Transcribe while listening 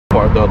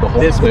the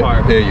whole this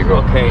part. There you go.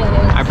 Okay,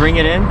 I bring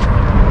it in.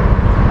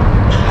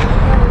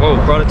 Whoa,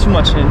 brought it too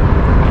much in.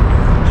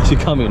 She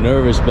got me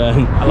nervous,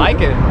 man. I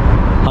like it.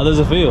 How does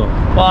it feel?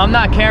 Well, I'm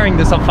not carrying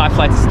this up 5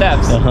 flights of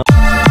steps. Yeah.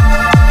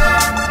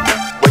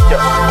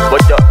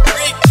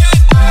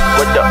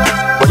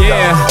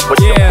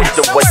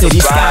 City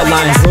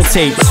skylines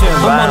rotate.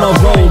 I'm on a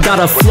roll,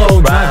 got a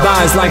flow.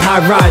 Drive-bys like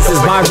high rises.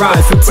 My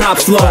rise from top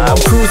slow. I'm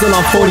cruising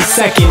on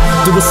 42nd.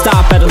 Do a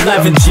stop at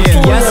 11.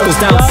 GPS goes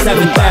down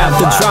 7th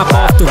Ave. The drop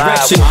off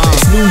direction.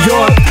 It's New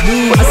York.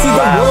 I see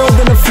the world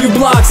in a few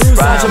blocks.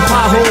 Dodging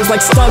potholes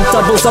like stunt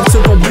doubles up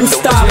to a new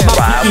stop.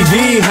 My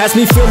PEV has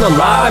me feel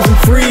alive and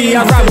free.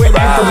 I ride with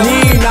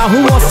Anthony. Now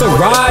who wants to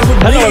ride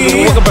with me? Hello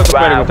everyone, welcome back to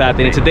Riding with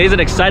Anthony. Today's an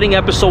exciting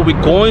episode.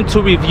 We're going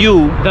to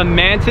review the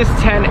Mantis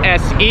 10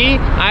 SE.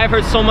 I have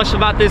heard so much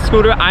about this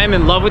scooter. I am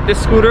in love with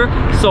this scooter,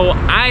 so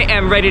I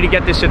am ready to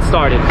get this shit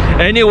started.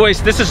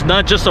 Anyways, this is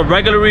not just a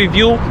regular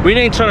review. We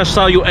ain't trying to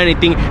sell you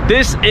anything.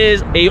 This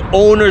is a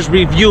owner's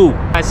review.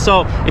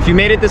 So if you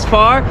made it this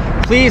far,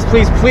 please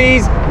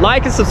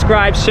like and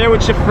subscribe, share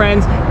with your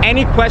friends.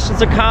 Any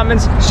questions or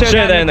comments, share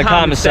that in the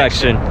comment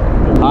section.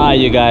 Hi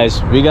you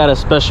guys, we got a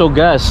special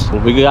guest.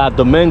 We got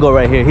Domingo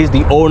right here. He's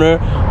the owner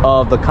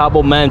of the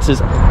Kaabo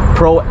Mantis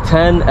Pro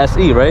 10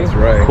 SE, right? That's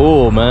right.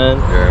 Cool, man.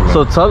 Yeah, man.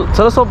 So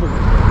tell us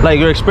like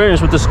your experience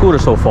with the scooter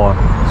so far.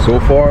 So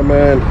far,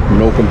 man,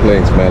 no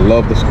complaints, man.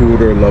 Love the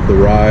scooter, love the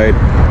ride.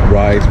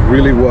 Rides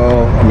really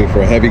well. I mean,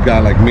 for a heavy guy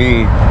like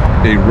me,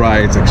 it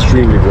rides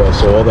extremely well.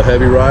 So all the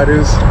heavy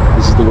riders,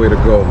 this is the way to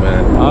go,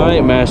 man. All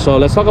right, man. So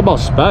let's talk about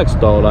specs,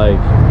 though. Like,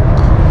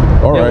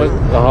 all right.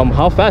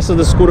 How fast does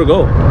the scooter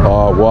go?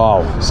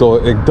 Wow. So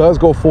it does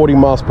go 40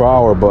 miles per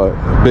hour,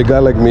 but big guy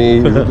like me,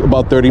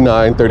 about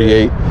 39,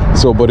 38.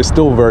 So, but it's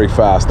still very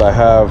fast. I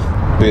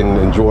have been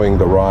enjoying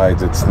the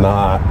rides. It's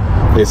not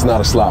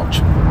a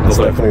slouch. It's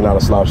definitely not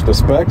a slouch. The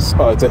specs,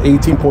 it's an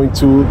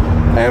 18.2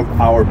 amp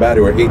hour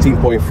battery or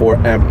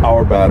 18.4 amp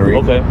hour battery.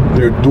 Okay.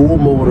 They're dual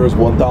motors,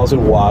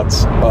 1,000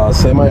 watts,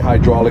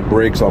 semi-hydraulic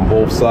brakes on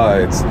both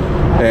sides,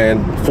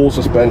 and full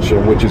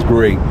suspension, which is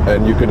great.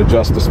 And you can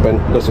adjust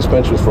the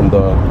suspensions from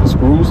the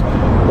screws.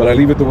 But I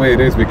leave it the way it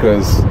is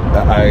because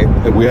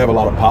we have a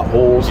lot of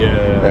potholes,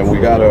 and we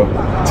gotta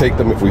take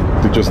them. If we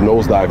just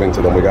nosedive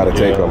into them, we gotta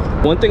take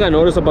them. One thing I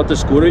noticed about the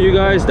scooter, you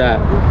guys, that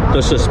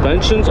the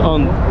suspensions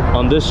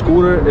on this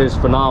scooter is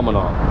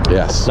phenomenal.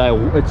 Yes. Like,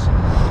 it's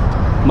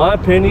my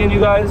opinion, you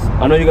guys.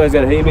 I know you guys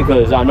gotta hate me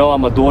because I know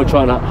I'm a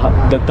Dualtron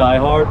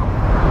diehard,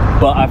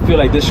 but I feel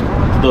like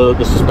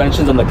the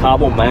suspensions on the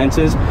Kaabo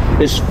Mantis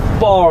is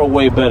far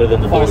way better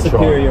than the Dualtron. Far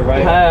superior,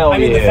 right? Hell, I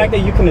mean, the fact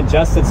that you can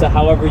adjust it to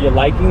however you're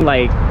liking,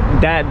 like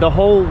that, the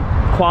whole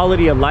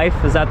quality of life,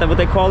 is that what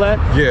they call that?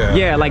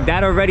 Yeah, like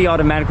that already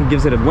automatically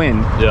gives it a win.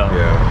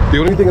 Yeah. The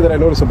only thing that I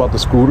notice about the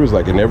scooters,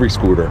 like in every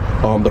scooter,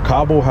 the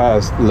Kaabo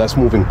has less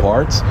moving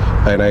parts,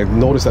 and I've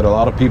noticed that a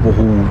lot of people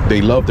who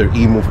they love their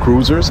e-move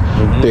cruisers,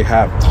 they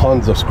have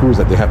tons of screws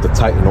that they have to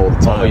tighten all the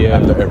time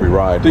after every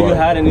ride. Do you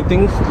had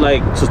anything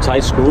like to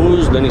tight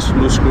screws, any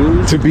new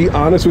screws? To be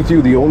honest with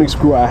you, the only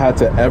screw I had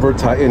to ever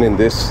tighten in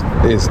this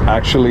is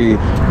actually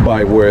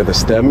by where the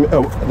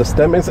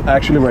stem is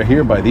actually right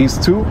here by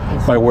these two,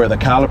 by where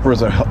the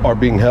calipers are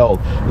being held.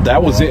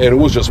 That was it, and it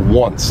was just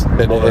once,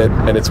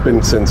 and it's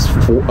been since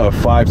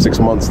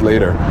 5-6 months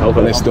later,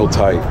 and it's still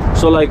tight.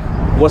 So like,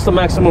 what's the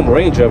maximum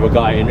range of a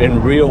guy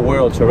in real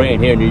world terrain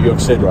here in New York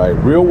City? Right,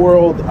 real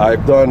world,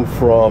 I've done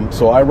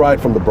so I ride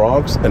from the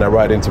Bronx and I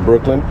ride into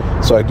Brooklyn,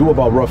 so I do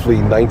about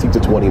roughly 19 to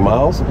 20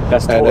 miles.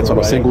 That's total, and it's on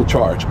a single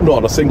charge. No,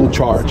 on a single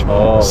charge.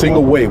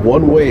 Single way,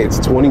 one way, it's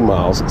 20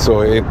 miles.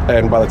 So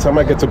and by the time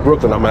I get to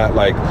Brooklyn, I'm at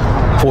like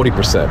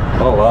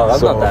 40%. Oh wow,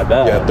 that's not that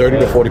bad. Yeah, 30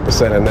 to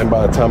 40%, and then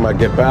by the time I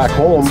get back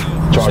home,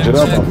 charge it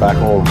up, I'm back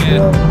home.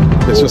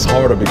 It's just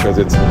harder because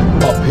it's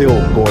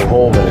uphill going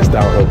home and it's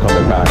downhill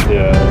coming back.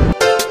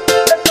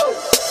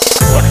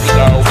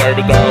 Where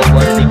to go,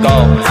 where to go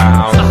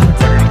now?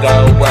 Where to go,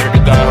 where to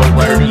go,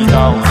 where to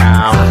go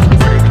now?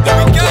 Where to go,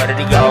 where to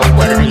go,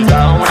 where to go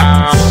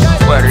now?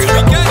 Where to go,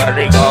 where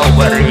to go,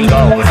 where to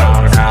go now?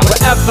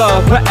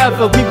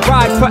 Forever, we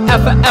ride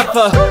forever,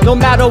 ever. No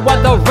matter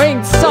what the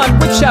rain, sun,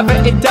 whichever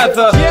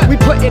endeavor. We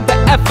put in the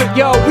effort,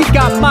 yo, we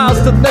got miles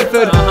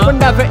delivered.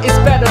 Whenever it's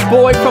better,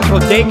 boy, from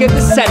bodega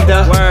to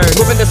sender.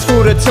 Moving the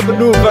scooter to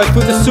maneuver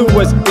through the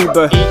sewers,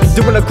 Uber.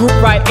 Doing a group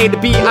ride A to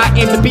B, I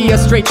aim to be a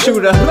straight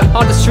shooter.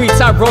 On the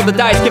streets, I roll the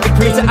dice, giving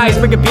green to ice,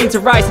 bringing beans to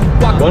rice.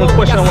 One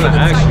question I want to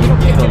ask you,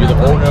 you're the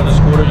owner of the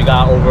scooter, you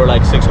got over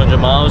like 600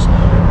 miles.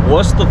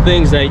 What's the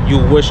things that you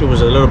wish it was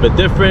a little bit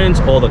different,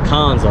 or the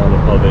cons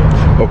of it?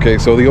 Okay,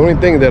 so the only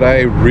thing that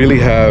I really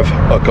have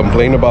a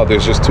complaint about,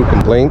 there's just two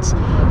complaints.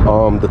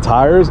 The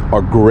tires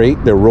are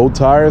great, they're road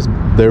tires,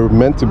 they're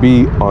meant to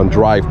be on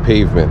dry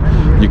pavement.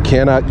 You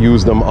cannot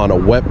use them on a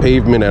wet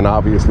pavement, and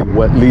obviously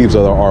wet leaves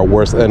are our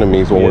worst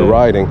enemies when we're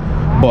riding.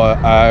 But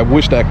I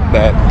wish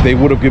that they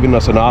would have given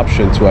us an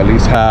option to at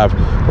least have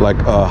like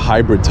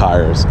hybrid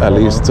tires, at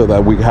least so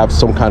that we have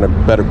some kind of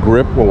better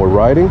grip when we're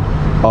riding.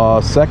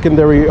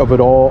 Secondary of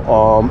it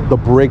all, the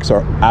brakes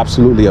are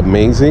absolutely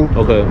amazing.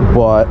 Okay.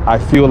 But I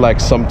feel like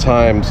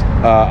sometimes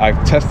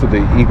I've tested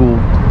the Eagle,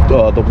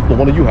 the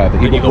one that you have,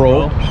 the Eagle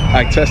Pro.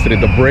 I tested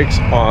it. The brakes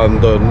on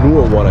the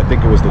newer one, I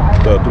think it was the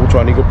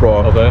Dualtron Eagle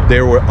Pro. Okay.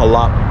 They were a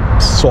lot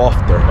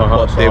softer,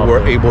 but they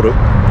were able to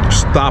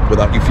stop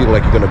without you feeling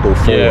like you're gonna go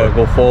forward. Yeah,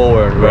 go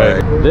forward,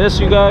 right. This,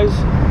 you guys,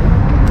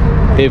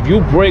 if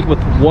you brake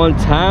with one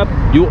tap,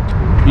 you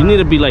need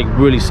to be like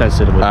really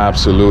sensitive with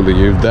absolutely.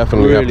 You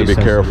definitely have to be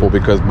careful,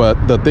 because but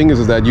the thing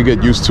is that you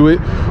get used to it,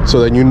 so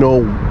then you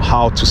know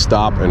how to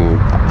stop and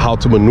how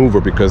to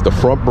maneuver, because the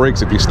front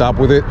brakes, if you stop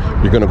with it,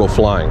 you're gonna go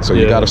flying. So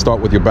you got to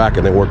start with your back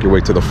and then work your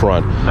way to the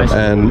front.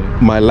 And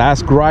my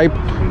last gripe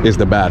is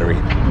the battery.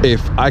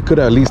 If I could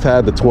at least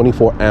have the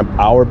 24 amp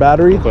hour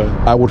battery,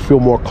 I would feel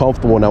more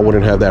comfortable and I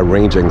wouldn't have that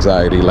range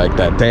anxiety, like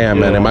that, damn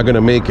man, am I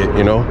gonna make it,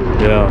 you know?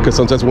 Because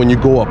sometimes when you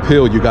go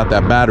uphill, you got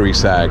that battery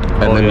sag,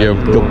 and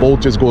then the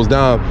voltage goes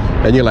down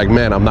and you're like,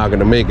 man, I'm not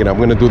gonna make it, I'm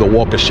gonna do the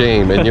walk of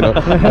shame, and you know,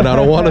 and I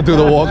don't want to do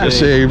the walk of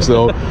shame.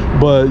 So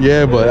but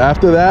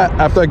after that,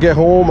 after I get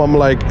home, I'm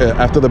like,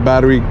 after the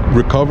battery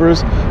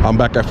recovers, I'm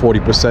back at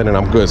 40% and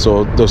I'm good.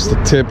 So just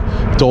the tip,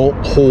 don't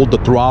hold the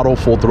throttle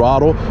full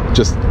throttle,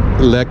 just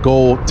let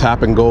go,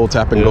 tap and go,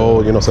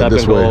 you know, so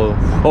this way.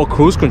 Oh,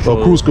 cruise control.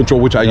 Oh, cruise control,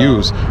 which I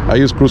use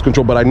cruise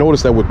control, but I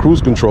noticed that with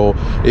cruise control,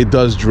 it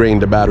does drain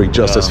the battery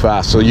just as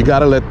fast. So you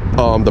gotta let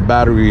the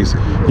batteries,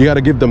 you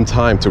gotta give them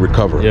time to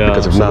recover,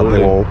 because if not, they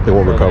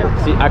won't recover.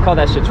 See, I call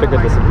that shit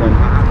trigger discipline,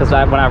 because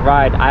when I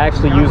ride, I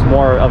actually use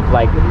more of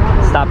like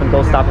stop and go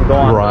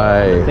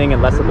on the thing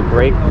and less of the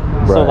brake.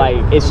 So like,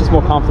 it's just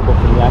more comfortable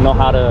for me. I know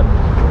how to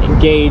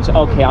engage.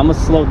 Okay, I'm gonna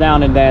slow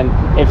down, and then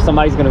if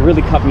somebody's gonna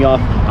really cut me off,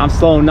 I'm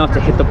slow enough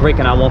to hit the brake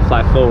and I won't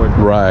fly forward.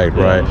 Right.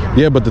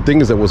 Yeah, but the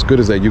thing is that what's good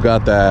is that you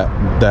got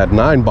that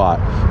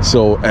 9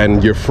 so,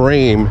 and your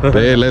frame,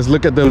 hey, let's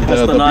look at the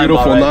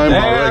beautiful 9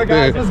 right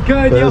there. That's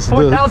good. You have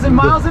 4,000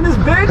 miles in this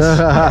bitch.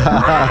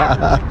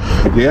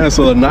 Yeah,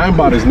 so the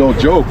 9 is no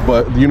joke,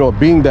 but you know,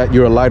 being that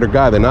you're a lighter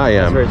guy than I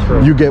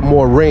am, you get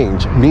more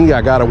range. Me,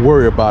 I gotta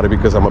worry about it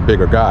because I'm a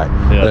bigger guy,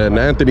 and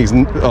Anthony's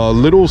a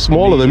little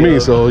smaller than me,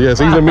 so yes,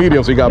 he's a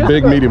medium, so you got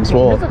big, medium,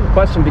 small. Here's a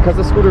question, because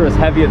the scooter is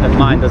heavier than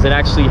mine, does it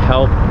actually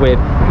help with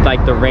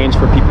like the range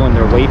for people in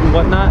their weight and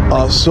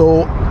whatnot?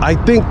 So I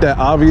think that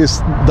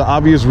the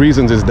obvious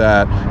reasons is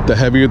that the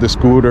heavier the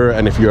scooter,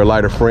 and if you're a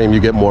lighter frame, you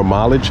get more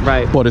mileage,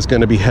 but it's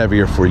going to be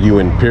heavier for you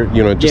in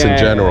just in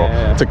general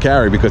to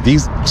carry, because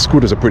these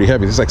scooters are pretty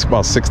heavy. It's like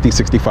about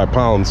 60-65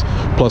 pounds,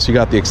 plus you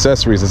got the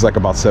accessories, it's like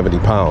about 70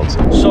 pounds.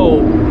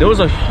 So there was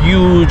a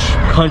huge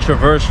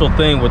controversial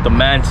thing with the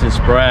Mantis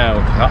brand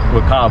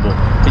with Kaabo.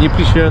 Can you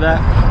please share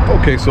that?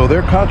 Okay, so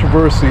their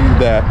controversy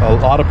that a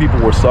lot of people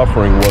were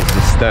suffering was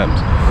the stems.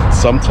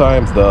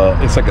 Sometimes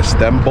it's like a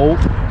stem bolt,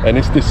 and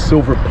it's this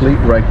silver plate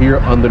right here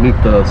underneath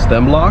the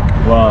stem lock.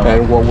 Wow.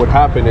 And what would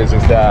happen is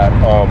that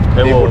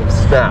it would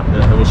snap.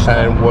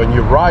 And when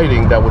you're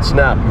riding, that would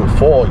snap, you'll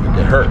fall, you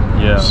get hurt.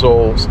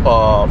 So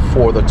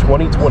for the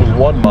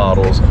 2021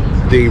 models,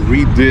 they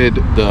redid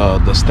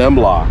the stem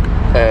lock,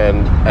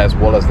 and as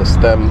well as the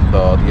stem,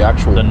 the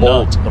actual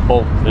bolt, the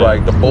bolt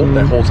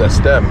that holds that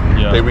stem.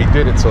 They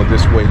redid it so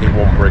this way it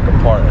won't break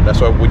apart, and that's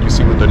why when you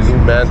see with the new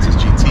Mantis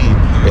GT,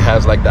 it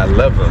has like that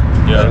lever,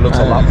 and it looks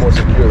a lot more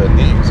secure than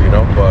these, you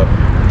know. But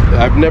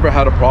I've never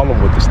had a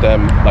problem with the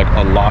stem like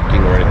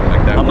unlocking or anything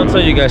like that. I'm gonna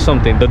tell you guys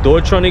something. The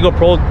Dualtron Eagle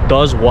Pro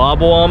does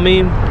wobble on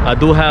me. I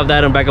do have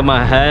that in the back of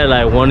my head,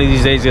 like one of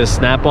these days it's gonna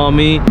snap on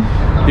me.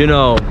 You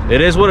know,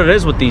 it is what it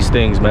is with these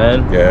things,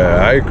 man.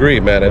 Yeah, I agree,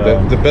 man.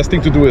 And the best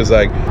thing to do is,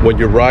 like, when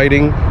you're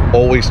riding,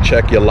 always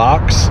check your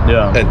locks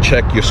and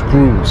check your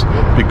screws,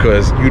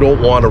 because you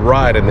don't want to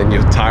ride and then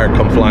your tire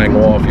come flying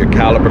off, your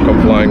caliper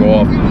come flying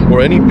off,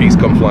 or any piece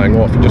come flying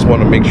off. You just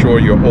want to make sure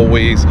you're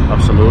always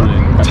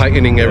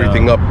tightening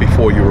everything up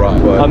before you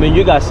ride. But, I mean,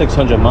 you got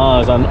 600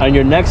 miles. On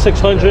your next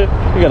 600,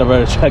 you gotta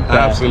better check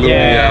that. Absolutely,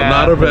 I'm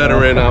not a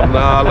veteran. I'm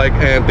not like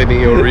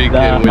Anthony or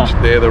Rican, which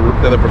they're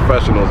the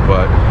professionals,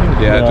 but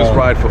just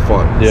ride for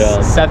fun.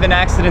 7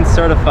 accidents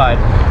certified.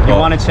 You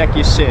want to check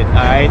your shit, all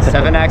right?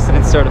 7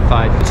 accidents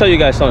certified. I'll tell you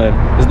guys something.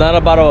 It's not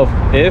a matter of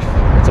if,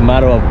 it's a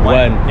matter of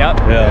when.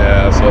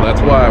 Yeah, so that's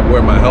why I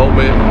wear my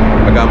helmet.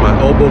 I got my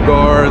elbow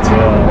guards.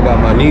 I got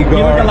my knee guards.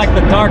 You looking like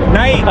the Dark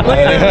Knight. Look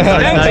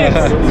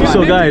at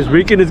So guys,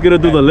 Rican is gonna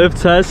do the lift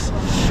test.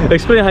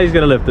 Explain how he's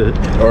gonna lift it.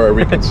 All right,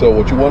 Rican. So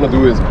what you want to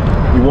do is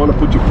you want to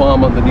put your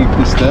palm underneath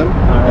the stem,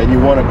 and you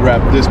want to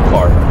grab this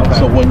part.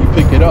 So when you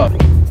pick it up,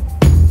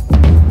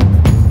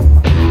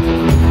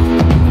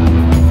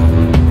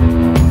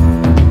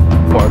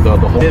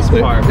 this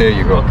part. There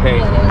you go. Okay,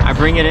 I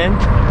bring it in.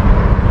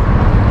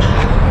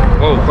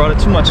 Whoa, brought it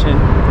too much in.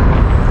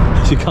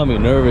 She got me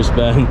nervous,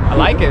 man. I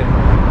like it.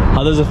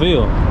 How does it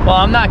feel? Well,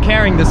 I'm not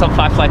carrying this up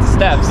 5 flights of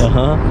steps.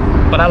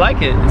 But I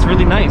like it. It's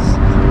really nice.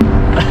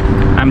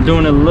 I'm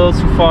doing it a little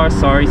too far.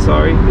 Sorry. It's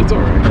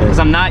alright. Because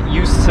I'm not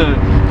used to.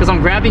 Because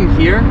I'm grabbing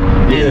here.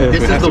 And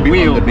this is the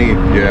wheel. Underneath.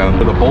 Yeah.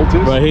 The bolt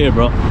is right here,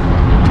 bro.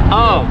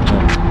 Oh.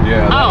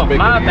 Yeah. Oh,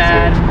 my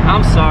bad.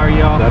 I'm sorry,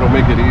 y'all. That'll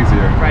make it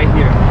easier. Right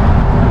here.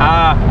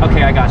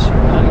 Okay, I got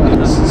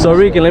you. So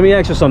Rican, let me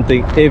ask you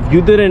something. If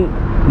you didn't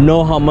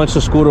know how much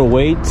the scooter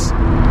weighs,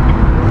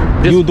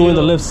 you doing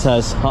the lift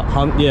test,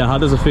 how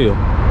does it feel?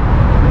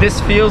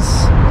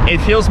 It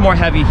feels more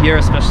heavy here,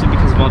 especially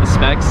because of all the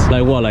specs.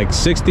 Like what, like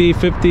 60,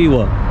 50,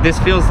 what? This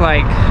feels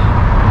like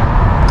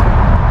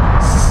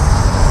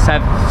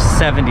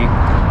 70.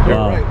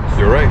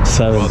 You're right.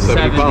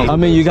 70 pounds. I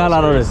mean, you got a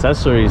lot of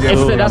accessories. Yeah.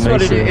 That's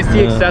what it is. It's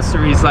the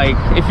accessories. Like,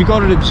 if you go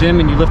to the gym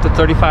and you lift a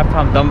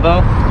 35-pound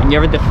dumbbell and you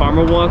ever did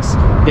farmer walks,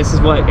 this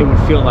is what it would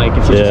feel like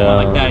if you just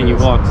went like that and you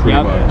walked.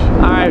 Yep.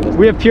 All right,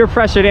 we have peer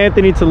pressured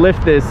Anthony to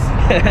lift this.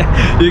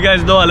 You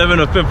guys know I live in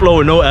a 5th floor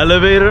with no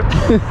elevator.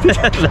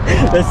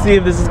 Let's see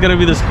if this is gonna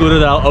be the scooter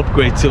that I'll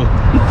upgrade to.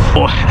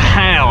 Oh,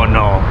 hell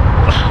no.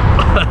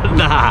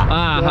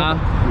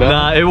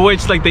 Nah, it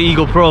weighs like the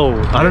Eagle Pro.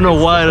 I don't know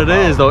what it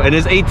is though, and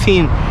it's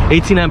 18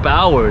 amp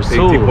hours too.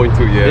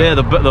 18.2, yeah. Yeah,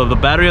 the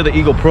battery of the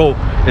Eagle Pro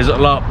is a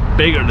lot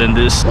bigger than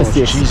this.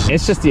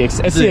 It's just the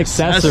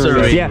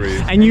accessories. Yeah,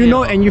 and you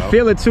know, and you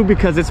feel it too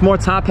because it's more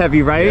top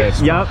heavy, right? Yeah,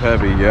 it's top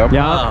heavy. Yep.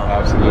 Wow.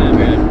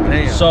 Absolutely.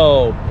 Damn.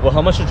 So, well,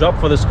 how much you drop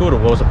for the scooter?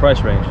 What was the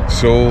price range?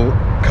 So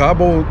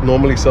Kaabo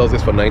normally sells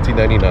this for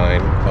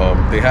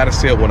 $19.99. They had a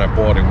sale when I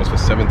bought it. It was for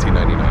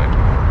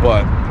 $17.99.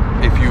 But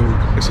if you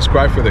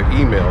subscribe for their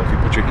email, if you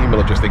put your email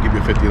address, they give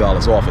you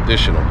 $50 off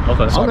additional.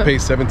 Okay. So I paid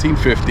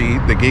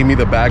 $17.50. They gave me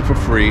the bag for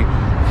free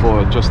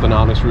for just an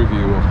honest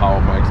review of how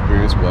my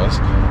experience was.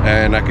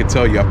 And I can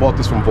tell you, I bought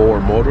this from Way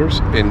Motors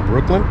in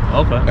Brooklyn.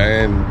 Okay.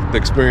 And the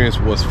experience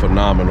was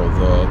phenomenal.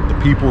 The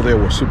people there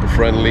were super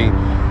friendly.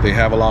 They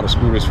have a lot of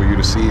scooters for you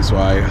to see. So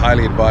I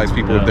highly advise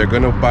people, if they're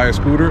going to buy a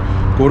scooter,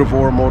 go to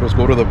Way Motors,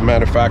 go to the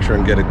manufacturer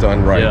and get it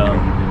done right. Yeah, you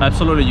know?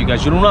 Absolutely, you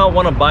guys. You do not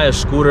want to buy a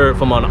scooter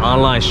from an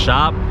online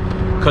shop.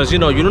 Because you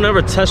don't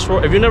ever test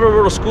rode. If you never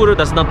rode a scooter,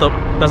 that's not the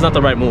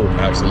right move.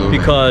 Absolutely.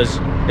 Because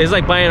it's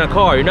like buying a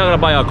car. You're not gonna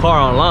buy a car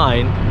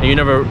online and you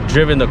never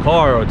driven the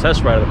car or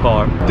test ride the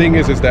car. Thing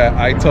is that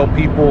I tell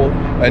people,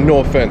 and no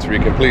offense,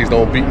 Rican, please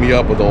don't beat me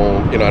up or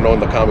don't. I know in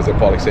the comments they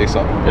probably say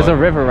something. There's a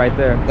river right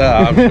there.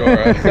 I'm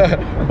sure.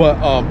 But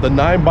the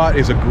 9-bot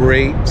is a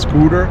great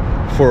scooter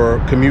for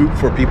commute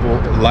for people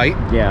light,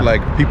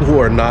 like people who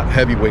are not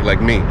heavyweight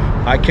like me.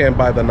 I can't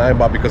buy the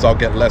 9-bot because I'll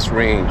get less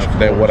range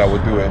than what I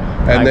would do it,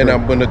 and then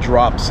I'm going to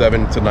drop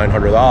 $700 to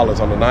 $900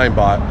 on the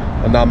 9-bot,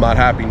 and I'm not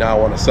happy now. I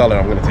want to sell it.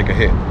 I'm going to take a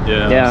hit.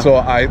 Yeah. So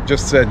I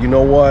just said, you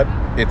know what?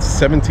 It's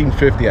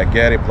 $17.50. I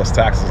get it. Plus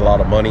tax is a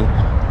lot of money,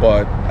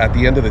 but at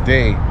the end of the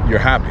day, you're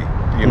happy.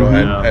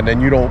 And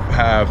then you don't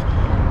have.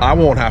 I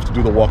won't have to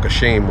do the walk of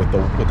shame with the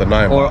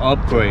 9-bot. Or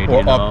upgrade.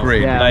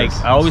 Upgrade. Yeah. Like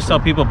I always tell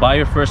people, buy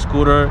your first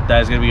scooter.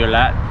 That's gonna be your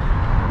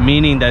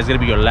meaning that's gonna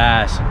be your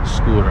last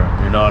scooter.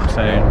 You know what I'm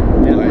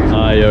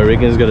saying? Yo,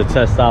 Rican's gonna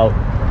test out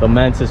the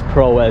Mantis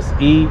Pro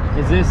SE.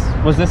 Is this?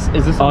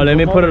 Oh, let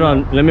me put it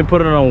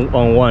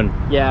on one.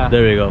 Yeah.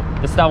 There we go.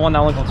 It's that one that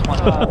only goes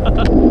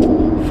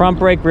 20. Front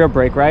brake, rear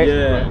brake, right?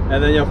 Yeah.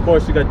 And then of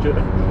course you got your.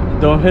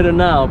 Don't hit it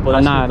now, but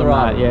I'm that's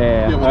not.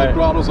 Yeah. Yeah, well, the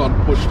throttle's on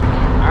push.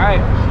 All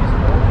right.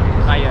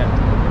 Not yet.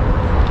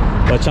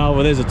 Watch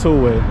out, there's a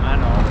two-way. I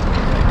know.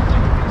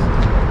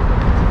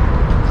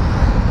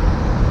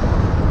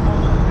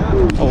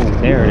 Oh,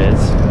 there it is.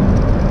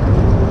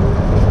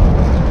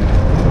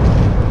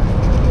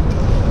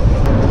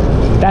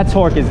 That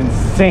torque is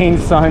insane,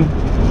 son.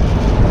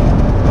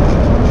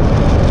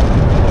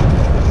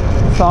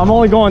 So I'm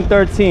only going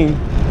 13.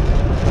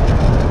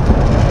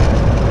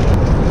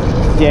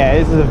 Yeah,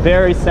 this is a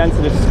very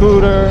sensitive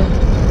scooter.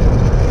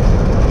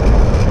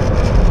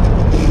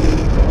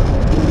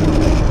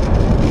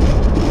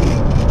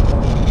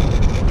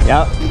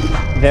 Yep,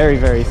 very,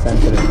 very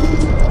sensitive.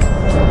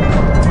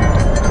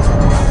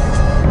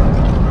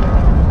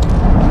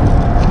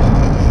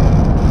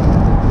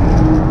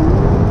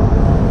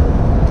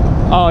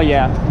 Oh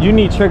yeah, you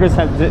need trigger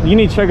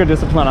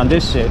discipline on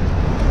this shit.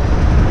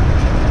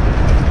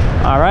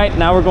 All right,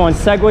 now we're going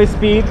Segway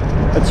speed.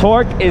 The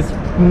torque is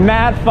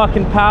mad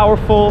fucking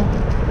powerful,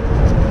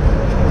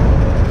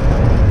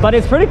 but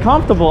it's pretty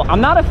comfortable.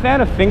 I'm not a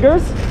fan of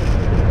fingers.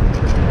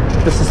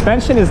 The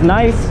suspension is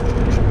nice.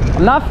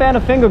 I'm not a fan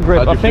of finger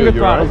grip or finger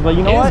throttles, but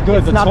you know what?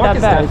 Good. It's not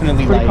that bad.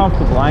 It's pretty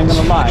comfortable. I ain't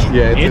gonna lie.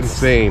 Yeah, it's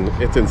insane.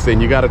 It's insane.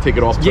 You got to take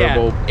it off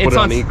turbo, put it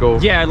on eco.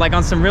 Yeah, like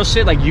on some real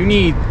shit. Like you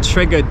need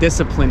trigger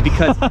discipline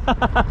because,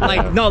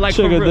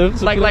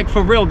 like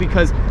for real.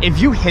 Because if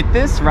you hit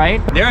this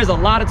right, there is a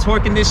lot of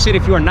torque in this shit.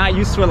 If you are not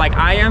used to it, like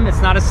I am,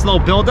 it's not a slow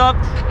buildup.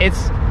 It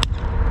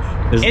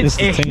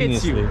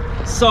hits you.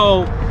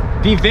 So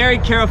be very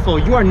careful.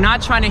 You are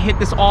not trying to hit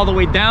this all the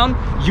way down.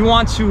 You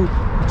want to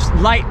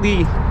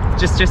lightly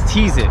just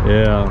tease it.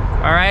 Yeah.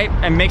 All right,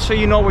 and make sure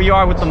you know where you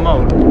are with the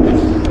mode.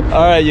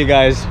 All right, you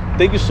guys.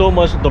 Thank you so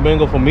much,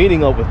 Domingo, for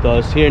meeting up with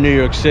us here in New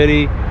York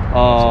City.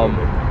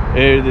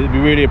 We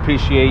really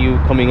appreciate you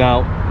coming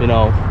out. You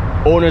know,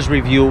 owner's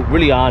review,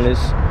 really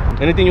honest.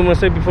 Anything you want to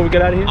say before we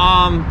get out of here?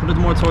 Put it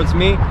more towards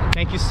me.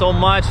 Thank you so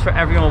much for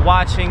everyone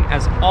watching.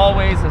 As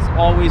always,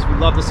 we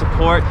love the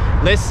support.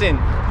 Listen,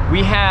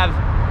 we have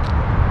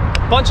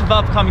a bunch of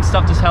upcoming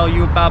stuff to tell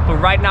you about, but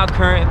right now,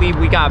 currently,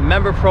 we got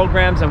member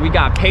programs and we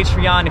got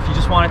Patreon. If you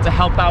just wanted to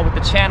help out with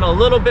the channel a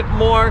little bit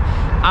more,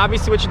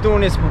 obviously what you're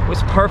doing is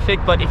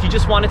perfect, but if you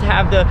just wanted to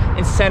have the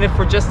incentive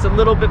for just a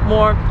little bit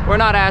more, we're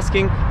not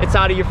asking. It's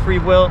out of your free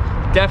will.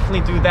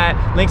 Definitely do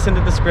that. Links in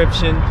the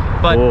description.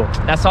 But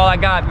that's all I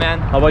got, man.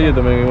 How about you,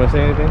 Domingo? You want to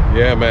say anything?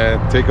 Yeah,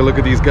 man. Take a look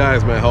at these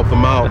guys, man. Help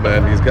them out,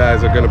 man. These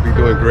guys are going to be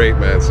doing great,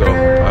 man. So,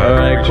 all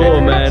right, cool,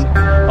 man.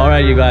 All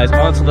right, you guys.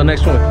 On to the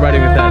next one with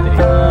Riding with Anthony.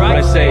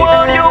 Right safe.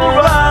 Will you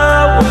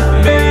ride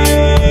with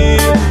me?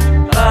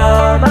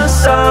 By my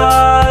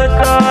side,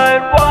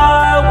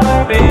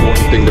 ride with me.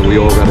 Thing that we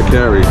all got to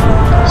carry.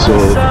 So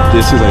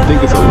this is, I think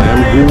it's a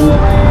lamb ghoul.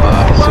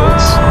 So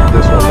it's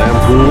this one, lamb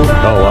ghoul.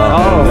 Oh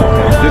wow.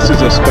 This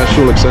is a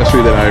special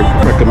accessory that I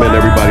recommend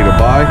everybody to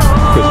buy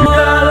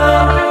because